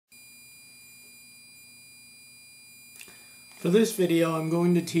For this video, I'm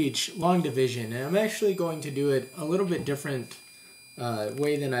going to teach long division, and I'm actually going to do it a little bit different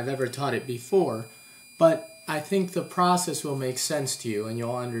way than I've ever taught it before, but I think the process will make sense to you and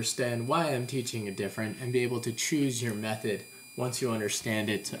you'll understand why I'm teaching it different and be able to choose your method once you understand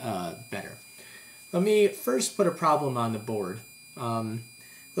it better. Let me first put a problem on the board.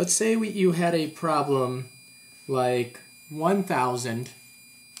 Let's say you had a problem like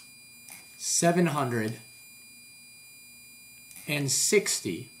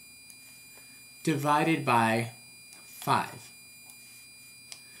 1,760 divided by 5.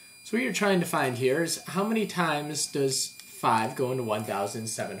 So what you're trying to find here is how many times does 5 go into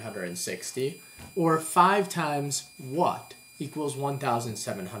 1,760, or 5 times what equals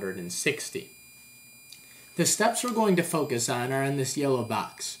 1,760. The steps we're going to focus on are in this yellow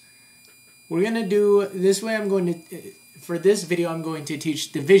box. We're going to do this way. For this video, I'm going to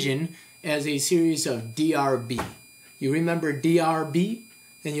teach division as a series of DRB. You remember DRB,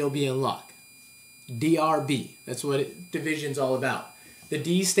 and you'll be in luck. DRB, that's what division's all about. The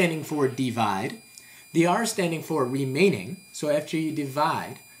D standing for divide, the R standing for remaining. So after you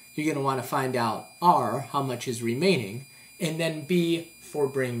divide, you're going to want to find out R, how much is remaining, and then B for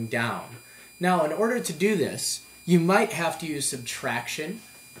bring down. Now, in order to do this, you might have to use subtraction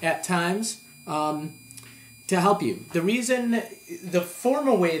at times to help you. The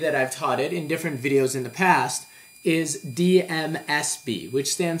formal way that I've taught it in different videos in the past is DMSB,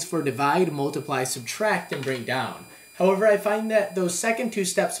 which stands for divide, multiply, subtract, and bring down. However, I find that those second two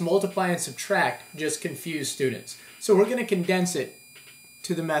steps, multiply and subtract, just confuse students. So we're going to condense it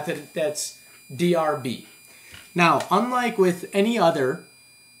to the method that's DRB. Now, unlike with any other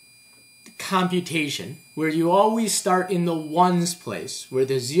computation, where you always start in the ones place, where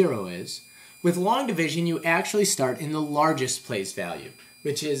the 0 is, with long division, you actually start in the largest place value,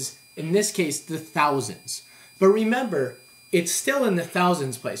 which is, in this case, the thousands. But remember, it's still in the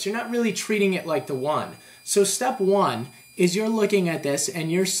thousands place. You're not really treating it like the 1. So step 1 is you're looking at this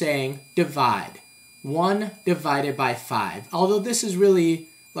and you're saying divide. 1 divided by 5. Although this is really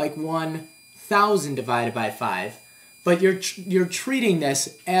like 1,000 divided by 5. But you're treating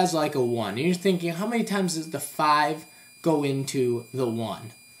this as like a 1. You're thinking, how many times does the 5 go into the 1?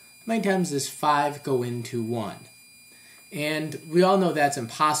 How many times does 5 go into 1? And we all know that's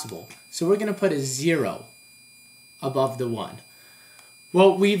impossible. So we're going to put a 0 above the 1.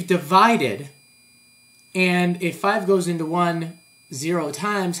 Well, we've divided, and if 5 goes into 1 0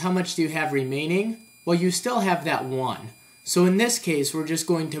 times, how much do you have remaining? Well, you still have that 1. So in this case, we're just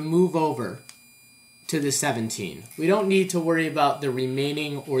going to move over to the 17. We don't need to worry about the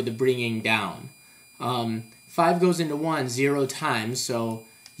remaining or the bringing down. 5 goes into 1 0 times, so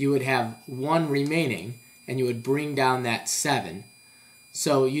you would have 1 remaining, and you would bring down that 7.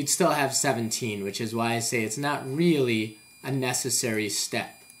 So you'd still have 17, which is why I say it's not really a necessary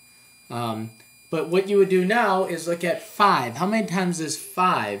step. But what you would do now is look at 5. How many times does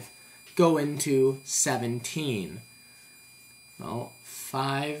 5 go into 17? Well,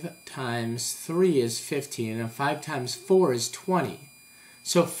 5 times 3 is 15, and 5 times 4 is 20.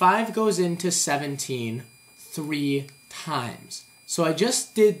 So 5 goes into 17 3 times. So I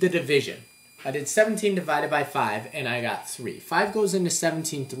just did the division. I did 17 divided by 5, and I got 3. 5 goes into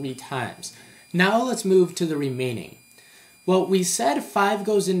 17 3 times. Now let's move to the remaining. Well, we said 5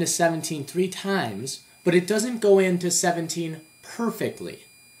 goes into 17 3 times, but it doesn't go into 17 perfectly,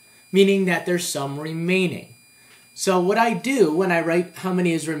 meaning that there's some remaining. So what I do when I write how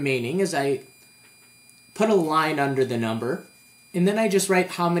many is remaining is I put a line under the number, and then I just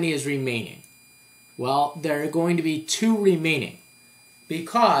write how many is remaining. Well, there are going to be 2 remaining,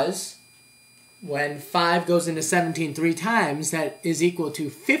 because when 5 goes into 17 3 times, that is equal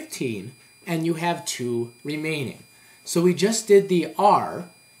to 15, and you have 2 remaining. So we just did the R,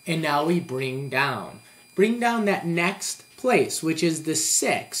 and now we bring down. Bring down that next place, which is the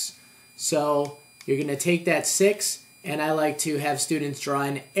 6. So you're going to take that 6, and I like to have students draw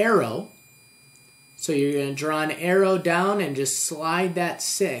an arrow. So you're going to draw an arrow down and just slide that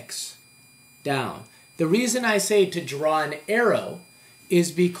 6 down. The reason I say to draw an arrow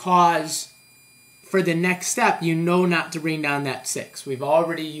is because for the next step, you know not to bring down that 6. We've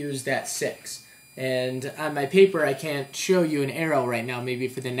already used that 6. And on my paper, I can't show you an arrow right now. Maybe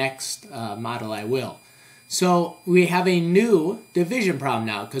for the next model, I will. So we have a new division problem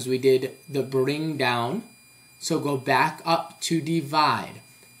now because we did the bring down. So go back up to divide.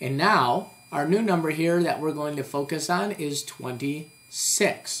 And now, our new number here that we're going to focus on is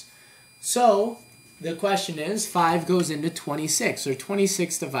 26. So the question is, 5 goes into 26, or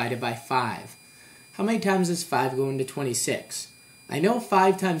 26 divided by 5. How many times does 5 go into 26? I know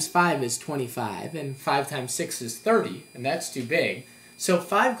 5 times 5 is 25, and 5 times 6 is 30, and that's too big. So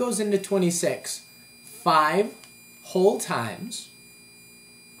 5 goes into 26 5 whole times.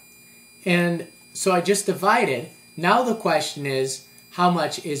 And so I just divided. Now the question is, how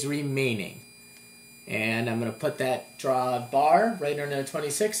much is remaining? And I'm going to draw a bar right under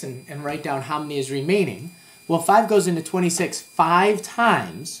 26 and write down how many is remaining. Well, 5 goes into 26 5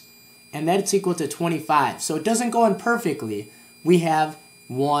 times, and that's equal to 25. So it doesn't go in perfectly. We have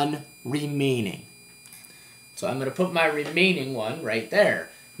 1 remaining. So I'm going to put my remaining one right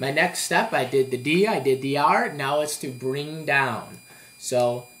there. My next step, I did the D, I did the R. Now it's to bring down.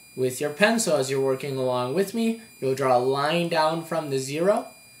 So with your pencil, as you're working along with me, you'll draw a line down from the 0.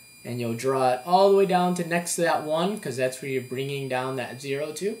 And you'll draw it all the way down to next to that 1, because that's where you're bringing down that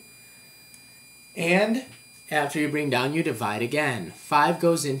 0 to. And after you bring down, you divide again. 5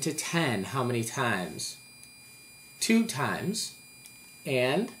 goes into 10. How many times? 2 times.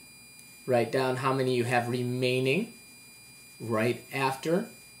 And write down how many you have remaining right after.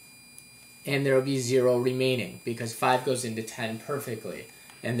 And there will be 0 remaining, because 5 goes into 10 perfectly.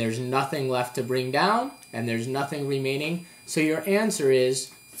 And there's nothing left to bring down, and there's nothing remaining. So your answer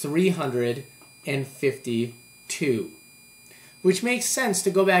is 352, which makes sense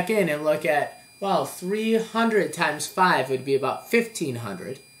to go back in and look at, well, 300 times 5 would be about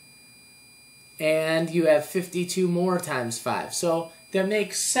 1,500, and you have 52 more times 5. So that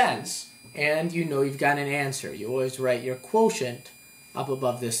makes sense, and you know you've got an answer. You always write your quotient up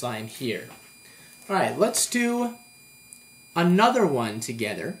above this line here. All right, let's do another one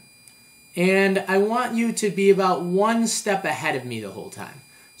together, and I want you to be about 1 step ahead of me the whole time.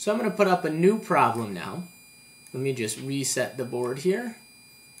 So I'm going to put up a new problem now. Let me just reset the board here.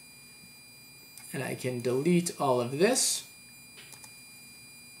 And I can delete all of this.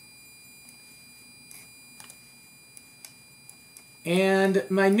 And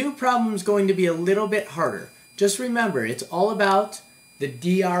my new problem is going to be a little bit harder. Just remember, it's all about the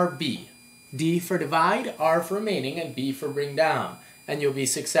DRB. D for divide, R for remaining, and B for bring down. And you'll be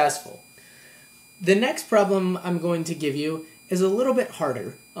successful. The next problem I'm going to give you is a little bit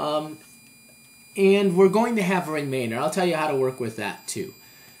harder. And we're going to have a remainder. I'll tell you how to work with that too.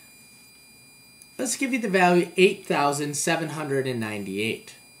 Let's give you the value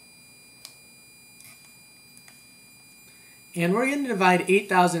 8,798. And we're going to divide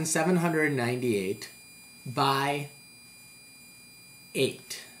 8,798 by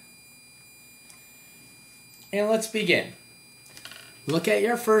 8. And let's begin. Look at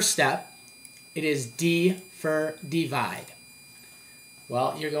your first step. It is D for divide.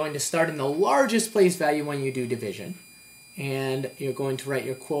 Well, you're going to start in the largest place value when you do division, and you're going to write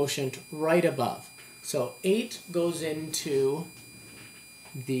your quotient right above. So 8 goes into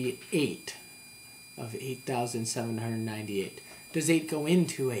the 8 of 8,798. Does 8 go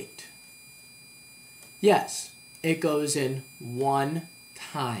into 8? Yes, it goes in 1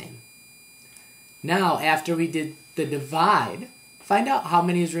 time. Now, after we did the divide, find out how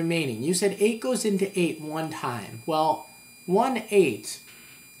many is remaining. You said 8 goes into 8 1 time. Well, 8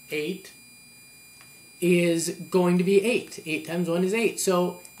 is going to be 8. 8 times 1 is 8.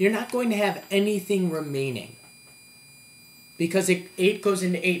 So you're not going to have anything remaining, because 8 goes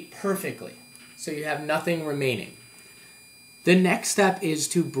into 8 perfectly. So you have nothing remaining. The next step is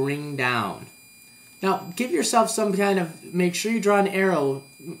to bring down. Now, give yourself some kind of, make sure you draw an arrow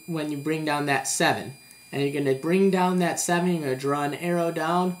when you bring down that 7. And you're going to bring down that 7, you're going to draw an arrow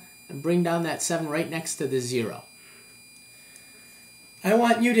down and bring down that 7 right next to the 0. I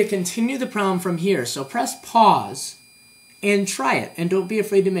want you to continue the problem from here. So press pause and try it. And don't be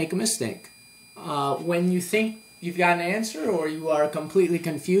afraid to make a mistake. When you think you've got an answer or you are completely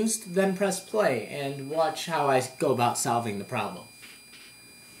confused, then press play and watch how I go about solving the problem.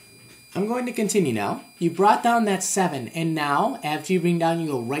 I'm going to continue now. You brought down that 7, and now, after you bring down,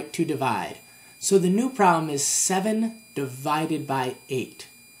 you go right to divide. So the new problem is 7 divided by 8.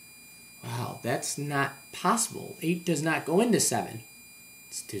 Wow, that's not possible. 8 does not go into 7.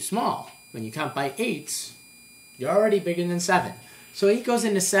 It's too small. When you count by 8s, you're already bigger than 7. So 8 goes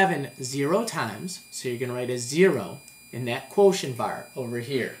into 7 0 times, so you're going to write a 0 in that quotient bar over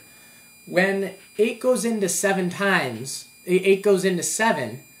here. When 8 goes into 7 times, 8 goes into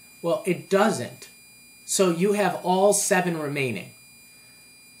 7, well, it doesn't. So you have all 7 remaining.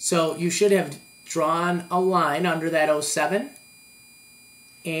 So you should have drawn a line under that 07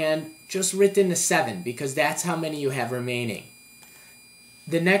 and just written the 7, because that's how many you have remaining.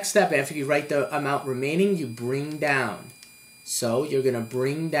 The next step, after you write the amount remaining, you bring down. So you're going to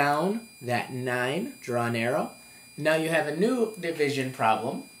bring down that 9, draw an arrow. Now you have a new division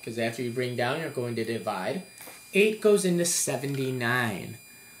problem, because after you bring down, you're going to divide. 8 goes into 79.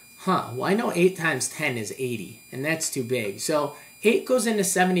 Well, I know 8 times 10 is 80, and that's too big. So 8 goes into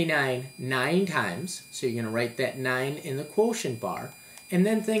 79 9 times, so you're going to write that 9 in the quotient bar, and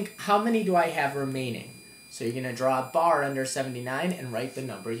then think, how many do I have remaining? So you're going to draw a bar under 79 and write the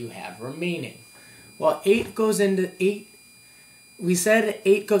number you have remaining. Well, 8 goes into 8. We said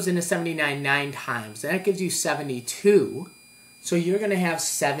 8 goes into 79 9 times. That gives you 72. So you're going to have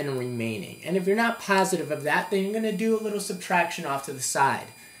 7 remaining. And if you're not positive of that, then you're going to do a little subtraction off to the side.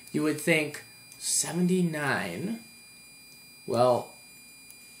 You would think 79, well,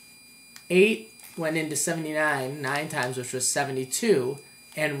 8 went into 79 9 times, which was 72,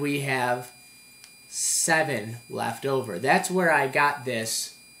 and we have 7 left over. That's where I got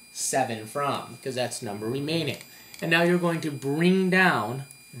this 7 from, because that's number remaining. And now you're going to bring down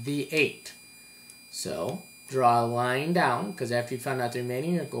the 8. So draw a line down, because after you found out the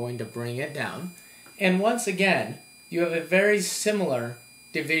remaining, you're going to bring it down. And once again, you have a very similar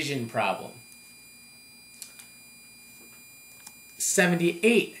division problem.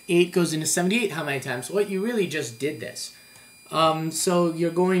 78. 8 goes into 78 how many times? Well, you really just did this. So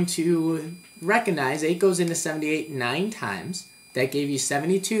you're going to recognize 8 goes into 78 9 times. That gave you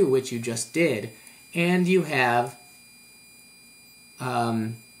 72, which you just did. And you have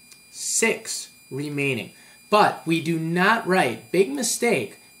 6 remaining. But we do not write, big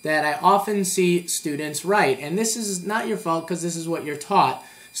mistake that I often see students write, and this is not your fault because this is what you're taught.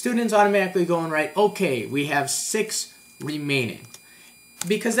 Students automatically go and write, okay, we have 6 remaining.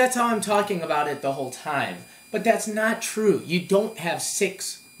 Because that's how I'm talking about it the whole time. But that's not true. You don't have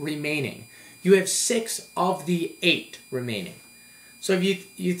 6 remaining. You have 6 of the 8 remaining. So if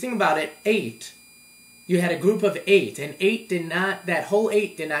you think about it, 8, you had a group of 8, and 8 did not, that whole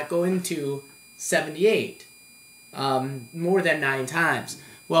 8 did not go into 78 more than 9 times.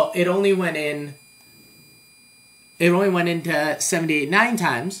 Well, it only went into 78 9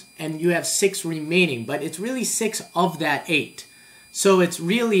 times, and you have 6 remaining, but it's really 6 of that 8. So it's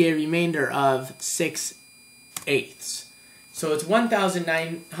really a remainder of 6/8. So it's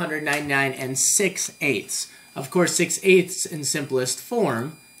 1,999 and 6/8. Of course, 6/8 in simplest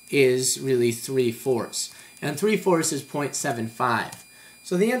form is really 3/4. And 3/4 is 0.75.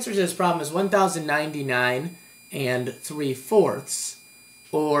 So the answer to this problem is 1,099 and 3/4,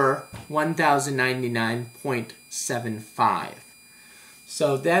 or 1,099.75.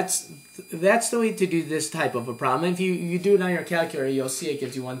 So that's the way to do this type of a problem. If you do it on your calculator, you'll see it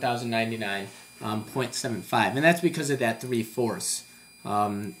gives you 1,099.75, and that's because of that 3/4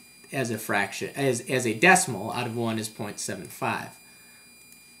 as a fraction, as a decimal out of 1 is 0.75.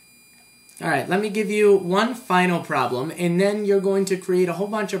 All right, let me give you one final problem, and then you're going to create a whole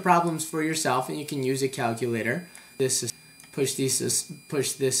bunch of problems for yourself, and you can use a calculator. This is push this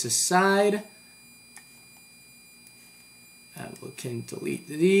aside. We can delete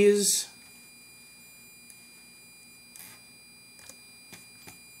these.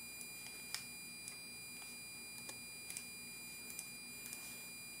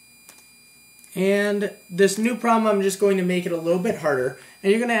 And this new problem, I'm just going to make it a little bit harder.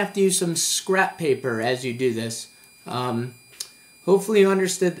 And you're going to have to use some scrap paper as you do this. Hopefully you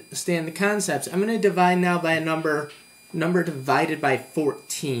understand the concepts. I'm going to divide now by a number divided by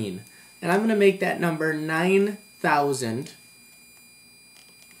 14. And I'm going to make that number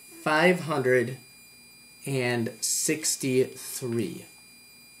 9,563.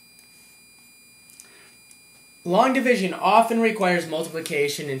 Long division often requires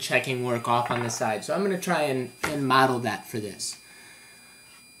multiplication and checking work off on the side. So I'm going to try and model that for this.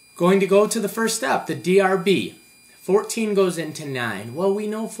 Going to go to the first step, the DRB. 14 goes into 9. Well, we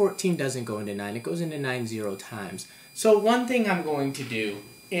know 14 doesn't go into 9. It goes into 9 0 times. So one thing I'm going to do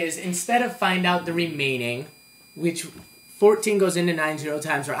is, instead of find out the remaining, which 14 goes into 9 0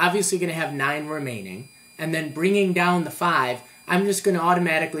 times, we're obviously going to have 9 remaining, and then bringing down the 5, I'm just going to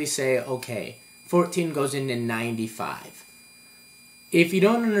automatically say, okay, 14 goes into 95. If you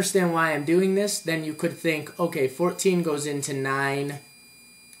don't understand why I'm doing this, then you could think, okay, 14 goes into 9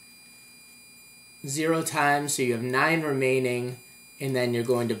 0 times, so you have 9 remaining, and then you're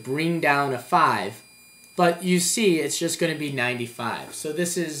going to bring down a 5. But you see, it's just going to be 95. So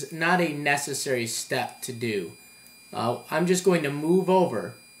this is not a necessary step to do. I'm just going to move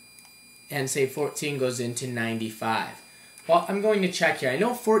over and say 14 goes into 95. Well, I'm going to check here. I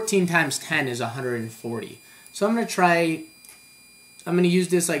know 14 times 10 is 140. So I'm going to use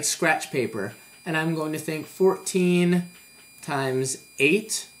this like scratch paper, and I'm going to think 14 times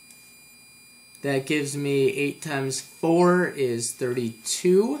 8. That gives me 8 times 4 is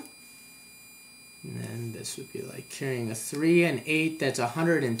 32. And then this would be like carrying a 3 and 8. That's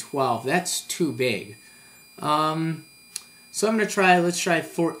 112. That's too big. So I'm going to try, let's try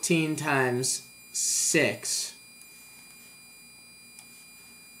 14 times 6.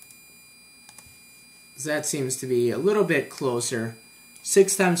 That seems to be a little bit closer.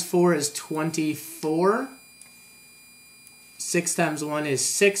 6 times 4 is 24. 6 times 1 is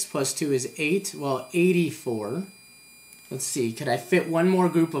 6, plus 2 is 8. Well, 84. Let's see, could I fit one more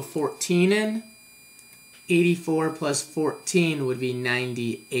group of 14 in? 84 plus 14 would be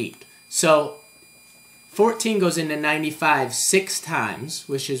 98. So 14 goes into 95 6 times,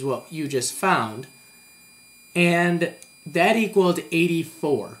 which is what you just found. And that equaled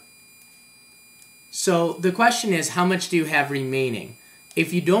 84. So the question is, how much do you have remaining?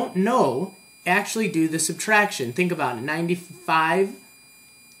 If you don't know, actually do the subtraction. Think about it, 95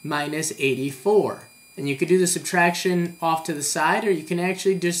 minus 84. And you could do the subtraction off to the side, or you can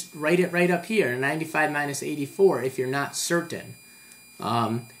actually just write it right up here, 95 minus 84, if you're not certain.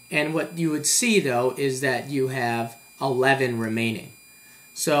 And what you would see, though, is that you have 11 remaining.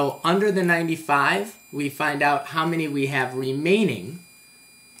 So under the 95, we find out how many we have remaining,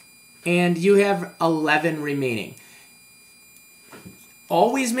 and you have 11 remaining.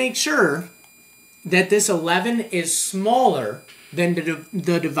 Always make sure that this 11 is smaller than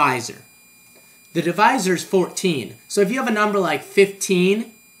the divisor. The divisor is 14. So if you have a number like 15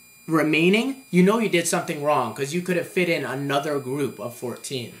 remaining, you know you did something wrong because you could have fit in another group of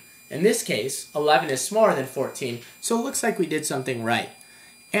 14. In this case, 11 is smaller than 14, so it looks like we did something right.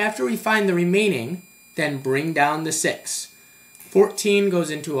 After we find the remaining, then bring down the 6. 14 goes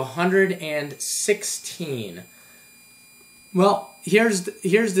into 116. Well, here's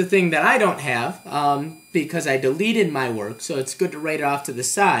the thing that I don't have, because I deleted my work, so it's good to write it off to the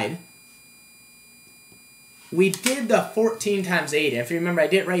side. We did the 14 times 8. If you remember, I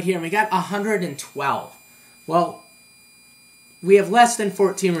did it right here, and we got 112. Well, we have less than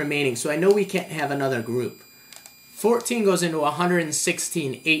 14 remaining, so I know we can't have another group. 14 goes into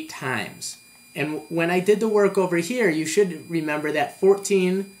 116 8 times. And when I did the work over here, you should remember that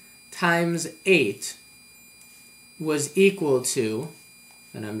 14 times 8 was equal to,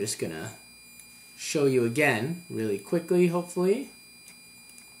 and I'm just going to show you again really quickly, hopefully.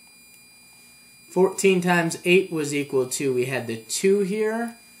 14 times 8 was equal to, we had the 2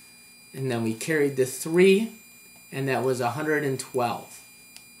 here, and then we carried the 3, and that was 112.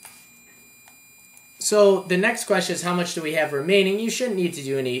 So the next question is, how much do we have remaining? You shouldn't need to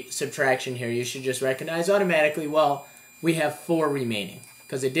do any subtraction here. You should just recognize automatically, well, we have 4 remaining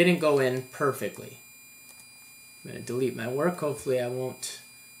because it didn't go in perfectly. I'm going to delete my work. Hopefully I won't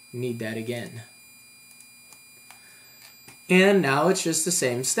need that again. And now it's just the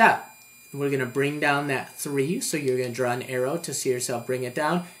same step. We're going to bring down that 3, so you're going to draw an arrow to see yourself bring it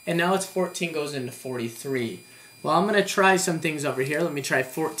down. And now it's 14 goes into 43. Well, I'm going to try some things over here. Let me try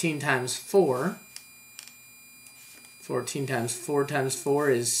 14 times 4. 14 times 4 times 4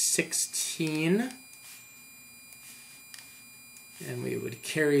 is 16. And we would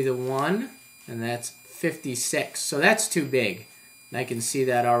carry the 1, and that's 56. So that's too big. I can see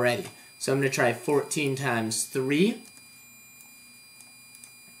that already. So I'm going to try 14 times 3.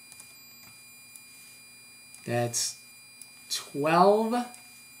 That's 12.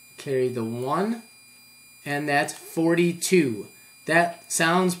 Carry the 1. And that's 42. That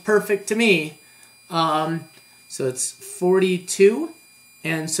sounds perfect to me. So it's 42,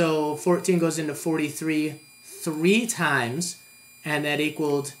 and so 14 goes into 43 3 times, and that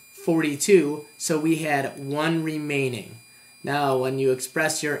equaled 42, so we had 1 remaining. Now, when you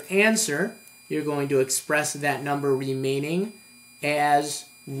express your answer, you're going to express that number remaining as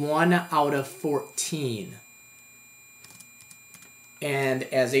 1 out of 14. And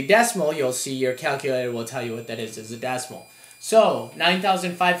as a decimal, you'll see your calculator will tell you what that is as a decimal. So,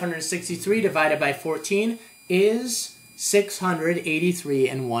 9,563 divided by 14 is 683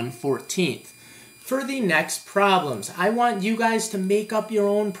 and 1/14. For the next problems, I want you guys to make up your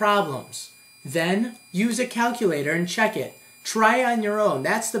own problems. Then, use a calculator and check it. Try on your own.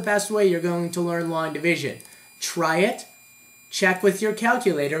 That's the best way you're going to learn long division. Try it, check with your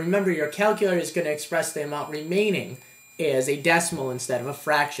calculator. Remember, your calculator is going to express the amount remaining as a decimal instead of a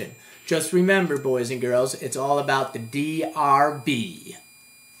fraction. Just remember, boys and girls, it's all about the DRB.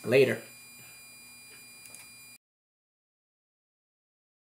 Later.